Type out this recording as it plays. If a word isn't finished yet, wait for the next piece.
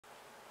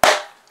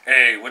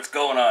Hey, what's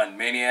going on,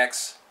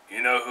 Maniacs?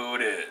 You know who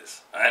it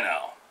is. I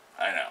know.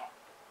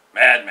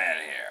 Madman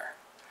here.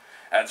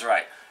 That's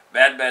right.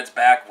 Madman's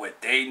back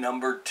with day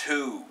number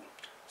 2.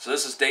 So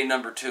this is day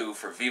number 2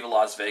 for Viva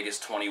Las Vegas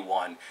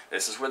 21.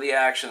 This is where the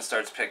action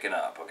starts picking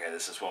up. Okay,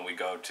 this is when we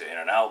go to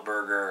In-N-Out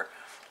Burger.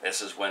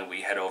 This is when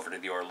we head over to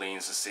the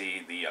Orleans to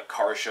see the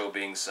car show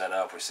being set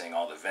up. We're seeing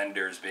all the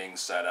vendors being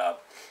set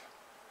up.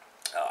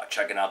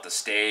 Checking out the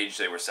stage.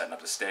 They were setting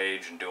up the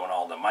stage and doing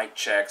all the mic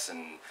checks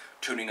and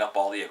tuning up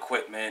all the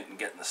equipment and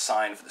getting the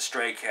sign for the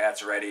Stray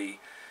Cats ready.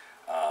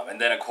 And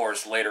then, of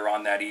course, later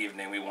on that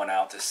evening, we went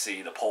out to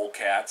see the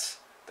Polecats,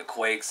 the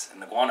Quakes,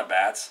 and the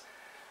Guanabatz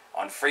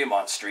on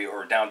Fremont Street,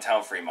 or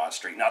downtown Fremont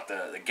Street, not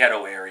the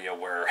ghetto area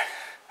where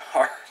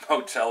our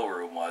hotel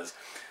room was.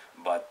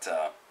 But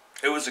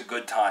it was a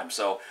good time.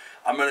 So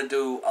I'm going to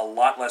do a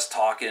lot less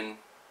talking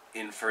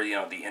for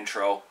the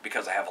intro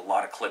because I have a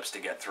lot of clips to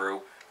get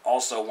through.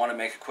 Also, want to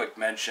make a quick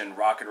mention,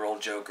 Rock and Roll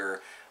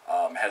Joker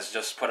has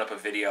just put up a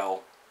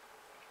video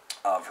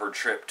of her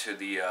trip to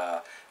the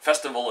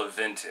Festival of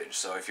Vintage.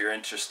 So if you're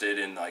interested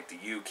in like the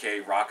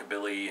UK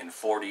rockabilly and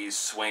 40s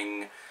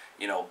swing,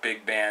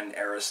 big band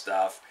era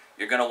stuff,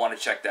 you're going to want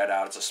to check that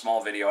out. It's a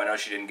small video. I know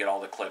she didn't get all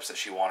the clips that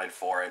she wanted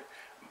for it,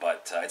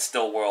 but it's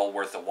still well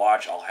worth a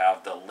watch. I'll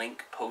have the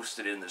link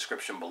posted in the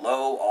description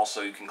below.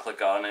 Also, you can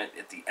click on it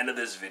at the end of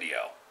this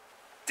video.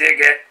 Dig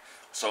it!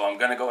 So I'm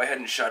going to go ahead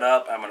and shut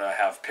up. I'm going to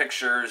have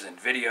pictures and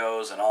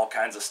videos and all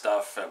kinds of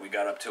stuff that we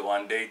got up to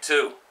on day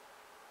 2.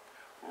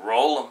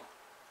 Roll 'em.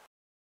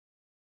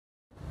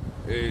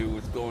 Hey,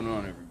 what's going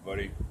on,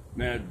 everybody?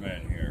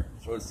 Madman here.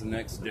 So it's the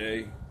next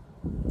day.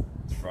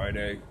 It's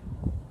Friday.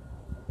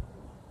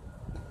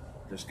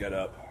 Just got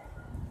up.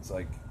 It's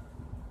like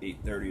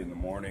 8:30 in the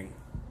morning.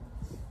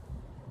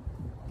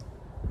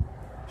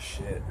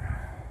 Shit.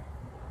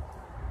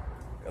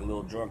 Got a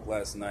little drunk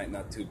last night,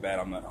 not too bad.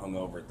 I'm not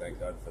hungover, thank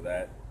God for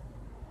that.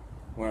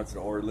 Went out to the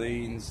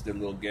Orleans, did a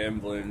little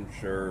gambling.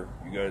 Sure,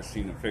 you guys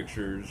seen the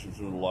pictures,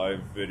 some live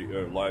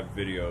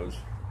videos.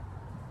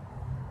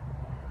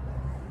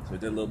 So I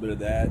did a little bit of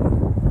that.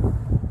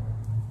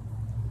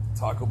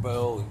 Taco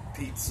Bell and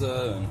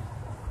pizza and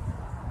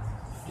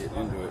getting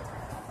into it.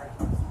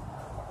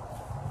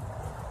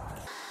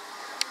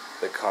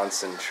 The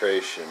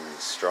concentration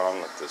is strong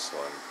with this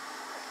one.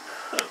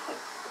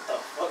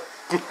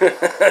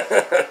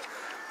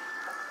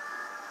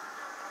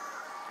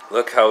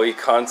 Look how he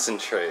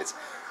concentrates.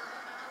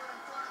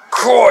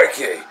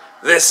 Crikey!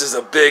 This is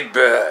a big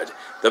bird.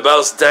 The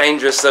most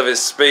dangerous of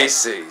his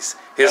species.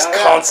 His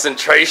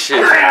concentration.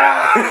 He's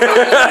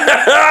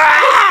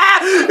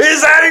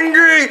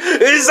angry!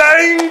 He's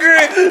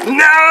angry!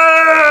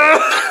 No!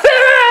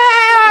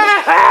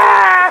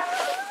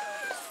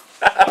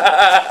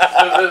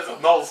 There's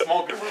no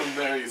smoking room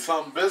there, you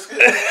some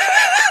biscuit.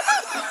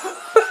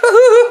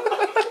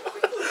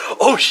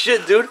 Oh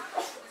shit, dude.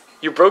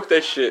 You broke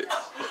that shit.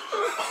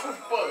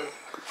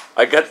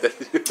 I got that.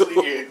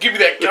 Yeah, give me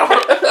that camera.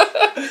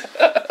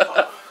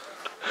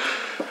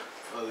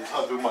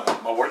 I'll do my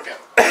workout.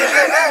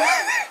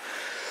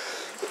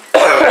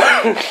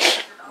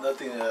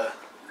 Nothing.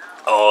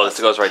 Oh, this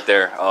goes right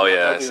there. Oh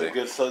yeah, I nothing see. A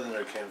good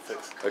southerner can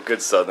fix. A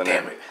good southerner.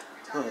 Damn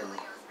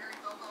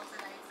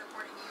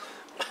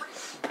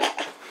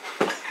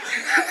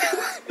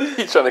it.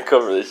 He's trying to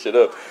cover this shit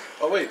up.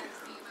 Oh wait.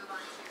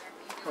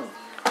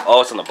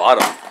 Oh, it's on the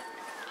bottom.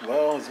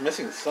 Well, it's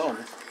missing some.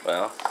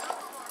 Well,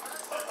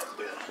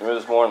 maybe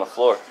there's more on the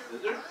floor.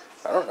 Is there?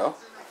 I don't know.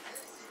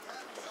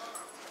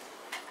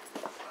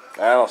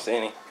 I don't see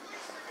any.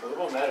 Well, it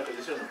won't matter because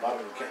it's on the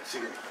bottom. You can't see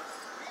it.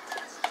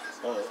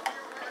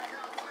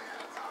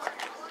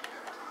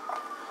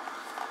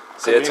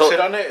 See, when you sit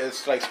on it,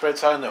 it's like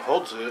spreads out and it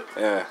holds it.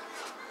 Yeah.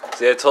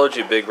 See, I told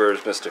you Big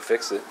Bird's Mr.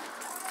 Fix-It.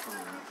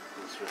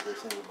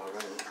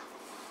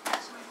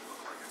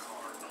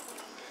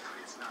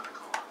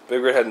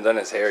 Big Bird hadn't done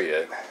his hair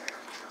yet.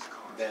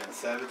 Damn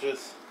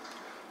savages.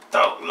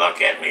 Don't look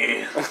at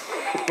me.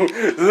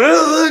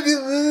 Look at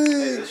me.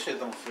 Hey, this shit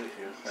don't fit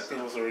here. I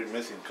think it was already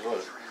missing.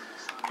 Cause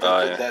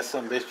Oh, yeah. that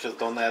some bitch just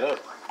don't add up.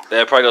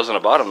 Yeah, it probably goes on the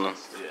bottom then.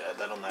 Yeah,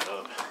 that don't add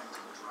up.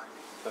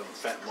 Some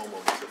fat Momo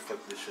must have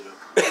fucked this shit up.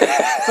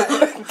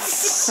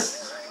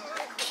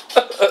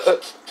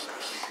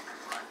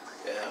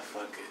 Yeah,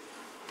 fuck it.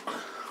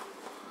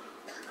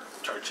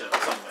 Charge out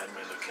some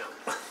Madman account.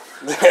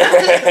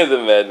 The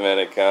Madman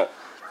account.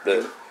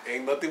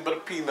 Ain't nothing but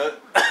a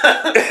peanut.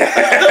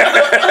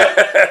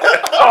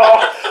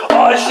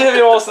 Oh shit,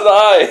 he almost to the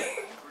eye.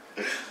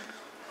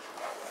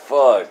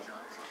 Fuck.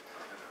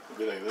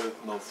 Be like this,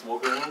 no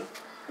smoking room.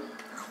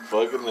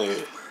 Fucking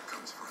me.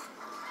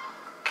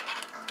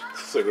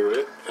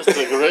 Cigarette.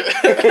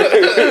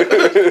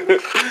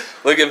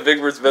 Look at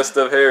Big Bird's messed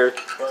up hair.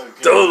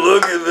 Fuck Don't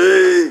look at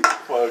me.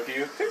 Fuck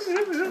you.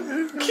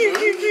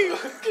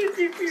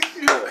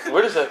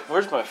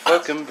 Where's my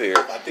fucking beer?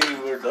 I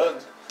think we were done.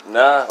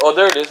 Nah. Oh,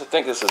 there it is. I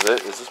think this is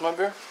it. Is this my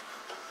beer?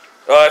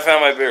 Oh, I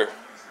found my beer.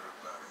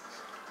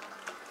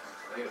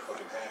 I need a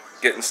fucking pack.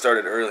 Getting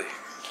started early.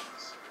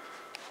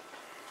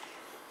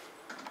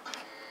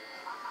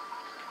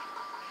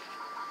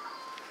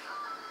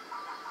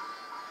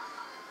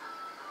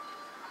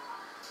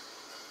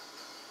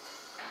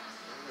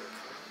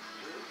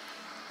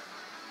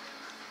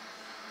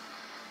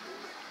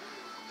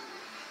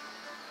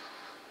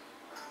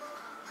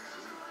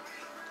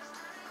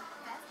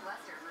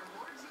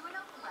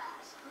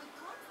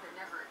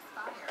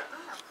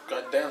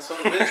 damn son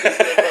of a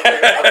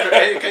bitch.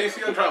 Hey, can you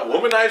see I'm trying to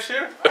womanize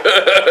here? I'm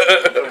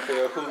trying to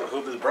figure out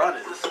who this broad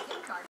is.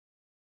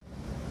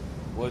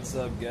 What's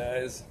up,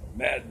 guys?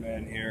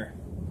 Madman here.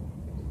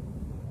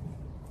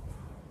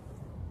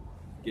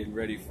 Getting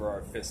ready for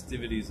our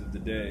festivities of the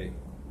day.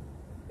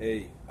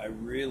 Hey, I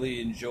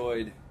really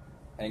enjoyed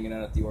hanging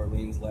out at the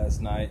Orleans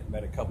last night.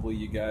 Met a couple of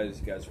you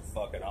guys. You guys are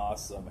fucking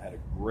awesome. Had a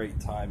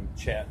great time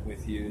chatting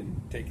with you and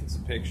taking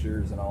some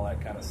pictures and all that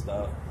kind of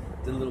stuff.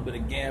 Did a little bit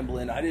of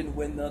gambling. I didn't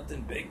win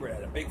nothing big, but I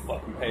had a big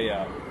fucking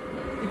payout.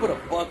 He put a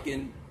buck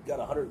in, got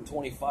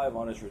 125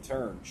 on his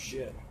return.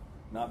 Shit.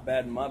 Not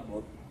bad in my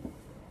book.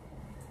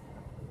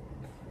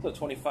 It's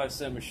a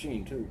 25-cent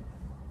machine, too.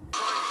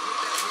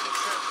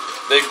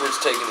 Big Bird's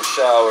taking a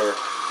shower,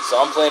 so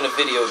I'm playing a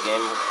video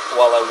game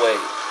while I wait.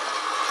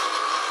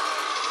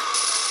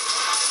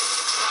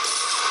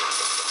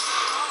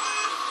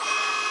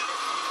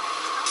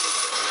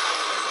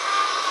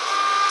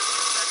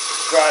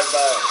 Drive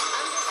by.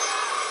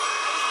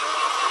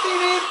 Beep,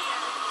 beep.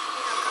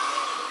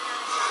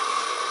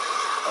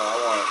 Oh,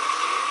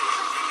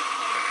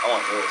 I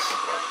want this.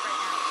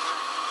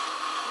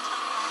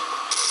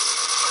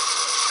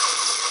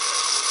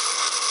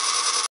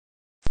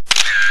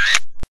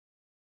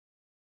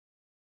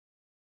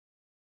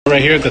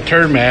 Right here at the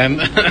turd man.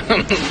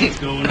 What's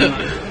going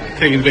on?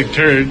 Taking big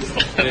turds.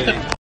 Hey.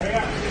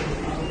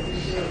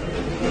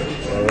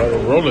 Alright,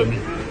 we're rolling.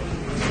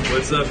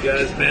 What's up,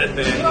 guys?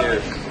 Madman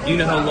here. You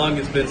know how long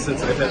it's been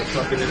since I've had a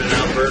fucking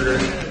In-N-Out burger?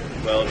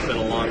 Well, it's been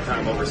a long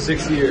time, over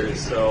 6 years,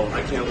 so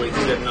I can't wait to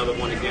get another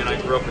one again.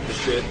 I grew up with the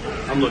shit.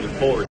 I'm looking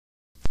forward.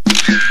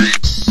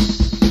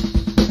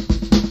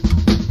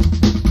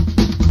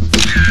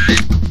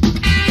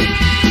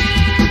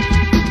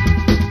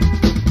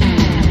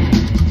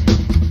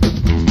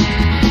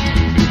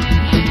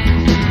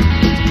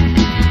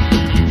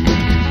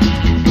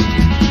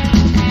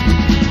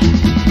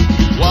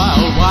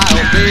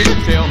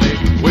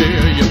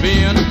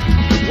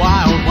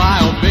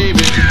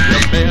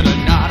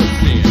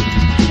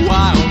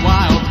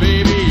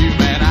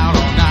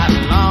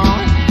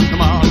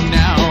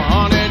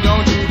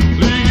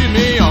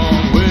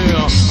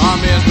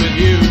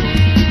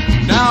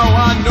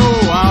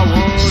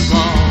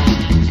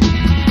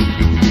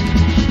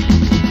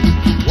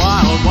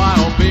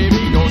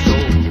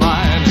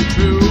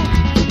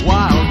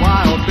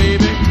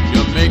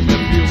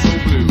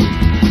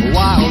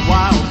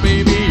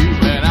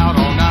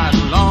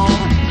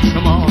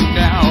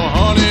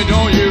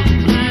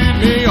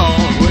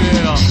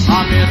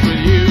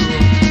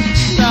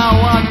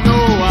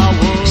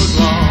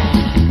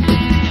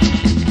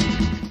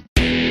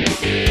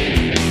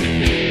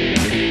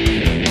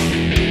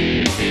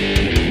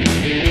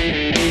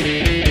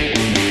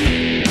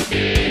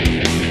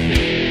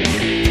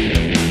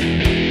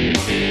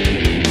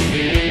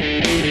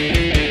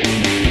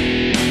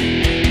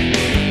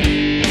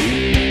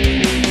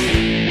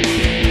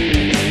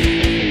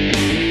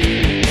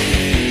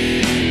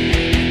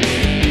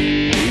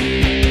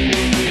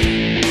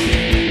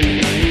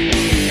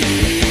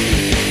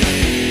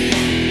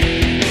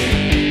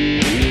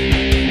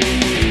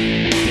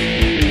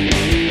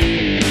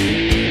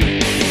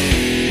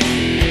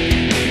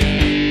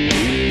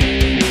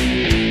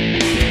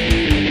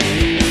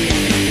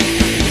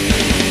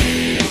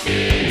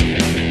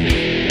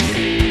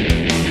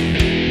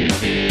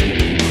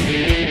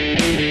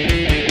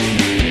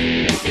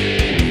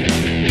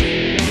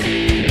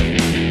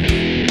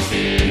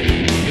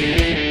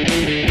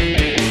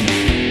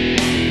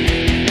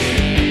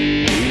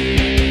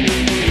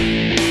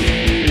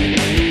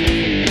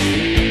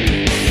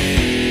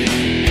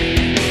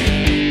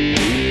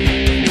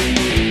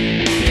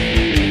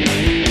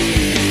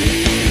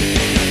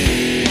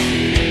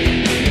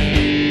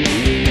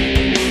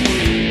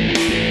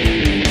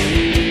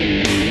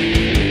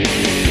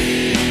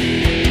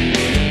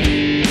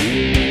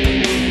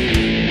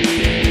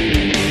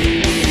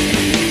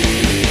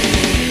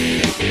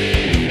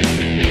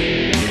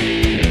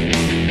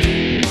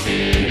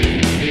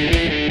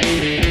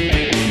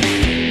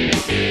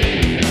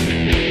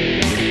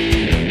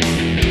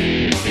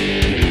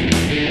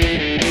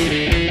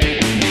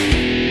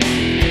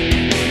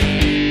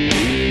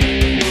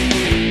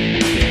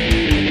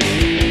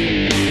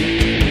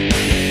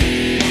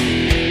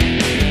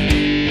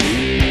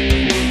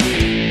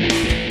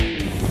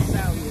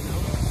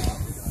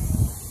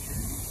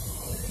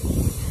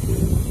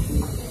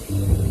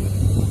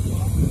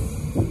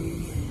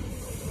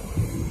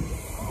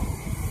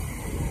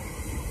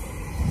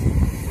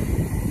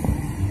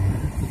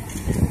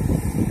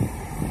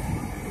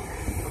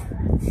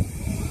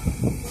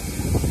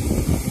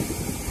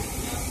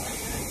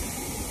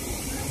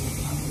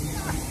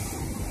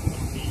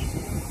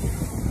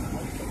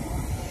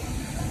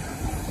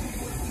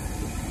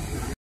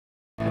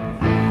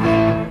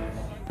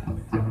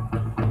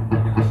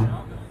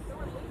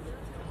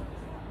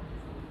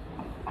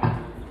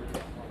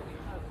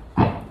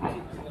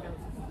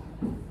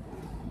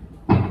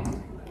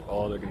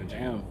 they're gonna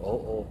jam.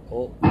 Oh,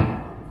 oh, oh.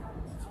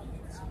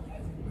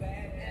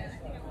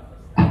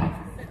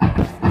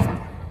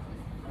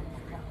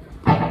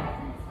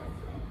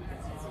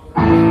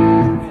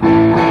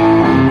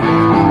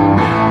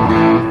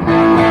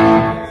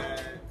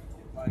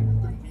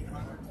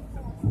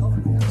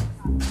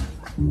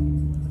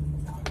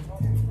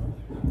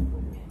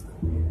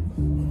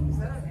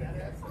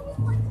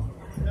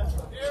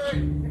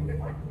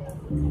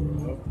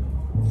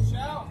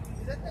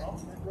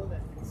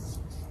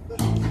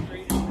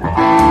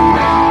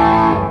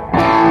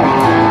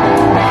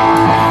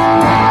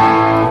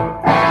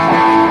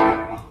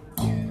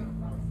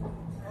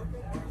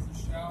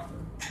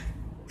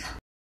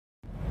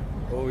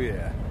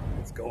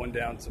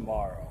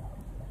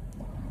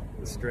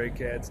 Stray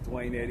Cats,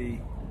 Dwayne Eddy,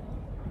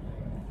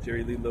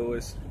 Jerry Lee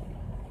Lewis.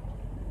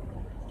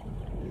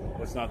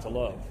 What's not to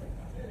love?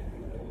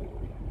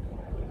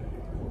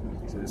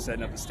 So they're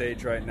setting up the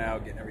stage right now,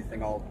 getting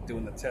everything all,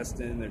 doing the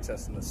testing. They're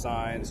testing the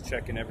signs,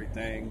 checking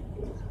everything.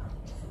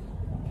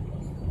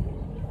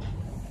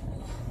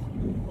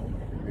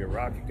 It'll be a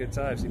rocking good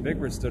time. See,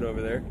 Big Bird stood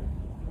over there.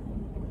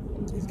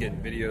 He's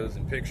getting videos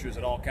and pictures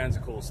and all kinds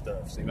of cool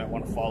stuff. So you might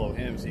want to follow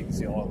him so you can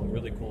see all the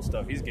really cool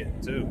stuff he's getting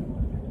too.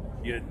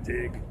 You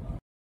dig?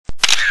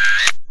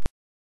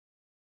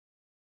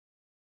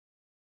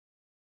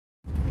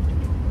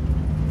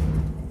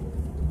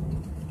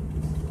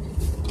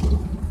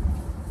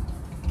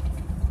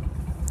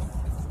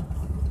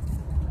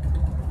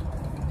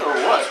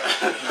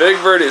 Big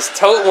Bird is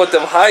toting with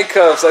them high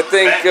cuffs. I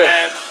think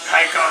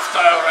high cuff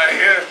style right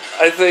here.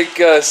 I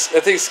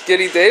think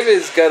Skinny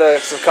David's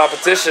got some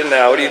competition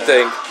now. What do you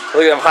think?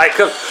 Look at them high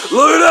cuffs.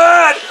 Look at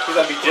that! He's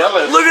gonna be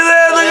jealous. Look at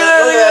that! Look at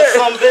that! Look at that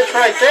some bitch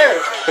right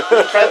there.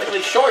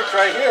 Practically shorts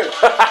right here. Look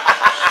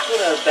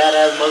at that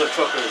badass mother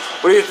truckers.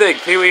 What do you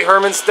think? Pee Wee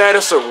Herman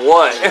status or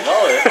what? You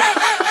know it.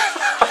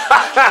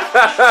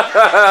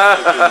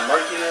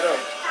 Marking it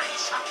up.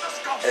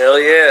 Hell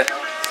yeah!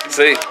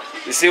 See.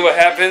 You see what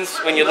happens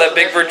when you let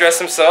Big Bird dress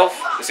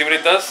himself? You see what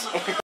he does?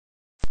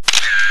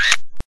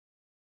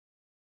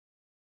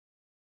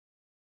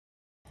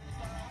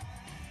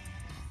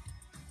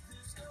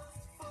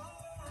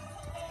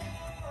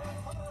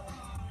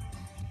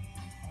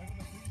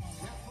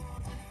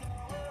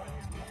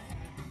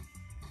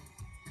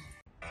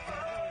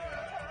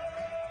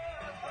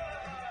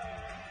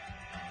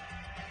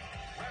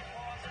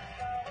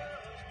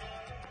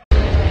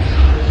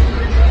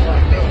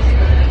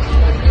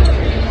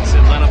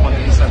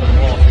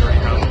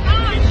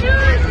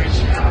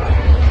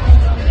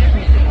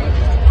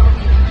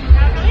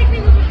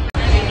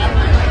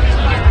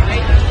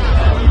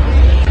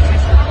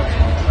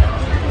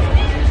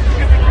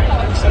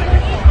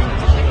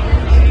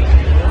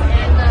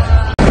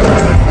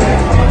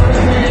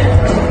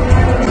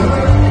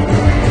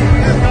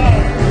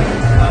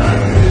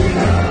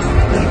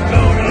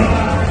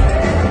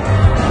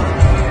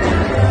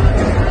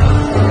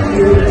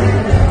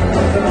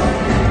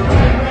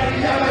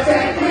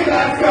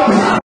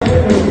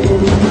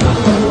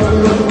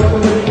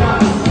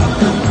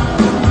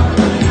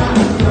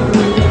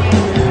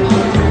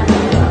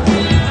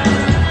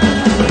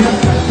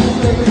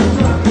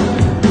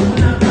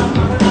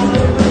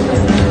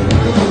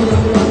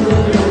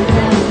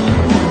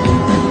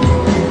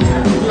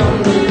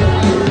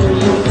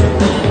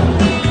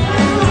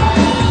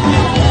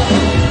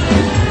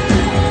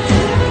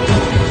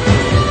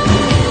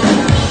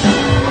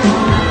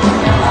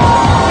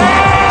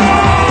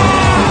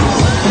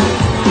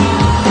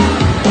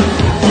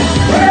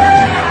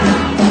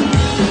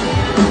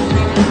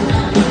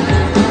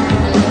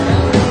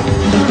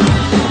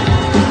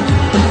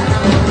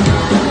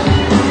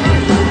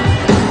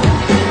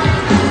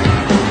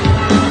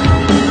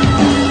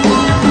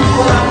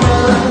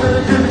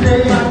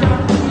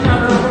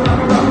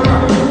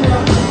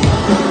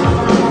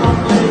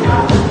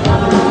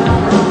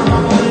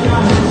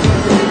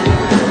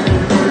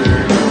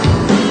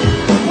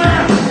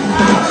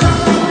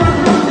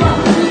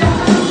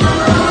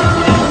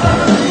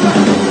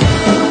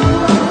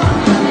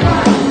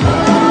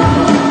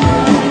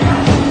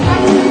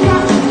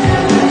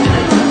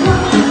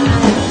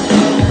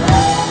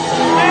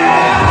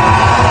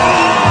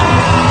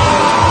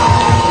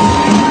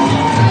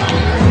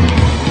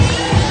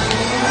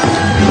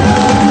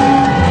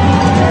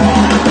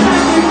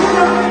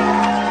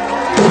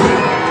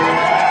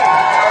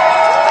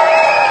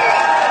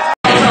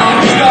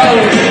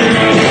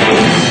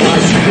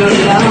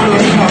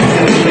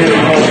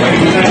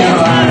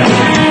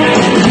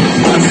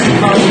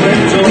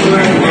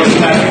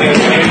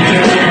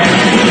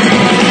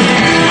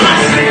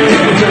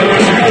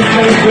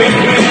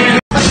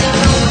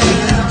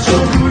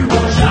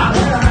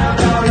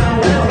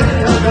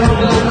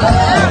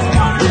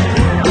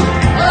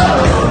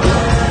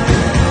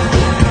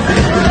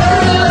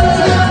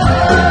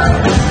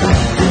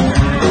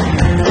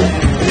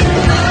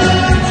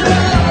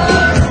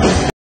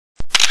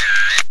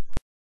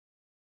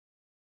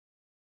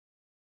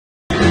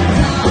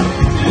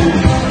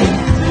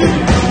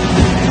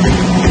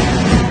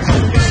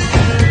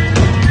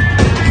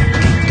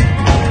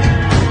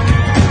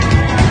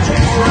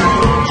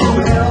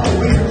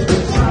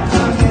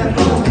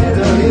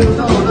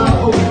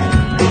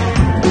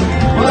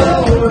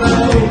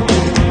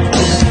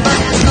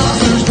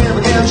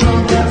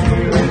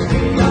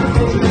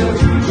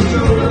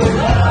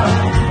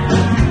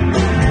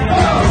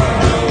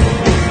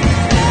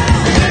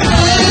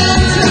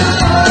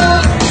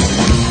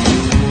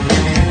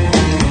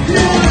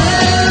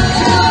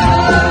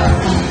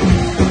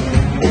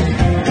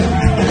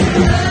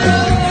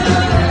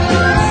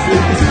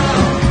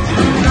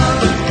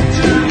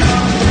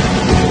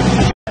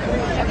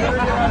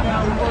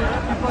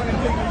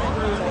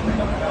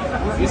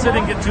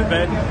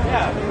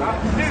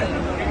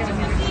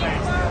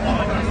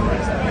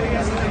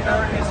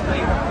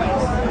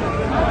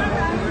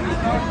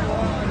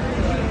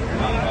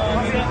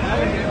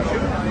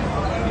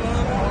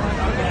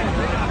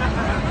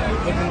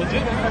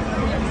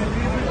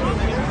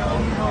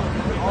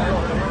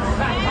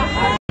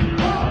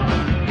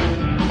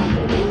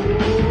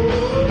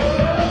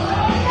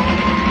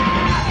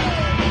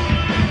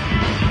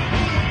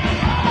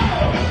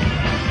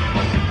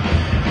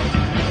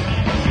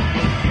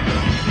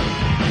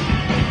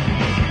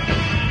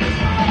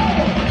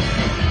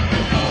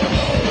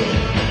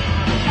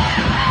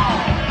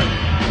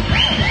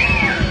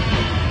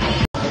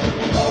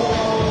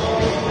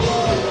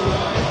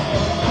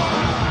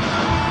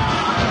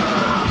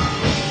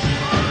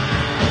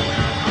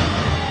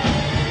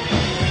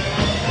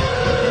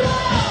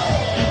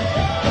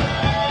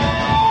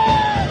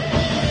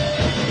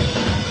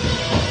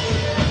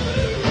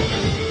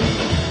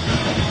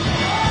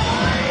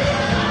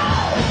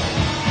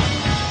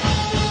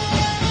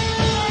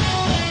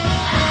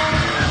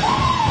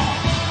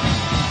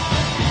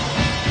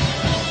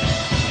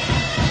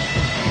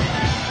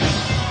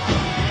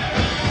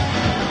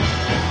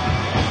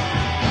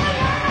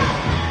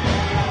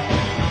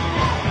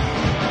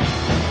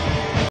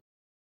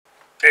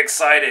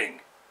 Exciting.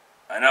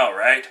 I know,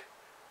 right?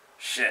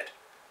 Shit.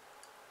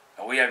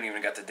 And we haven't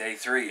even got to day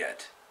 3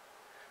 yet.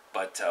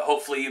 But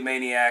hopefully you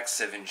maniacs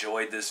have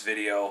enjoyed this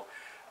video.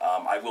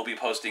 I will be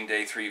posting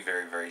day 3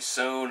 very, very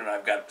soon, and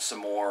I've got some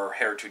more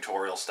hair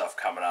tutorial stuff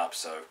coming up,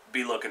 so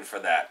be looking for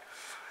that.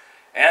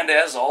 And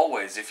as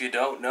always, if you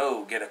don't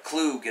know, get a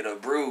clue, get a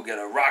brew, get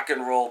a rock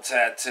and roll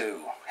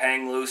tattoo.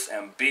 Hang loose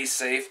and be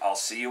safe. I'll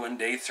see you in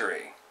day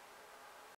 3.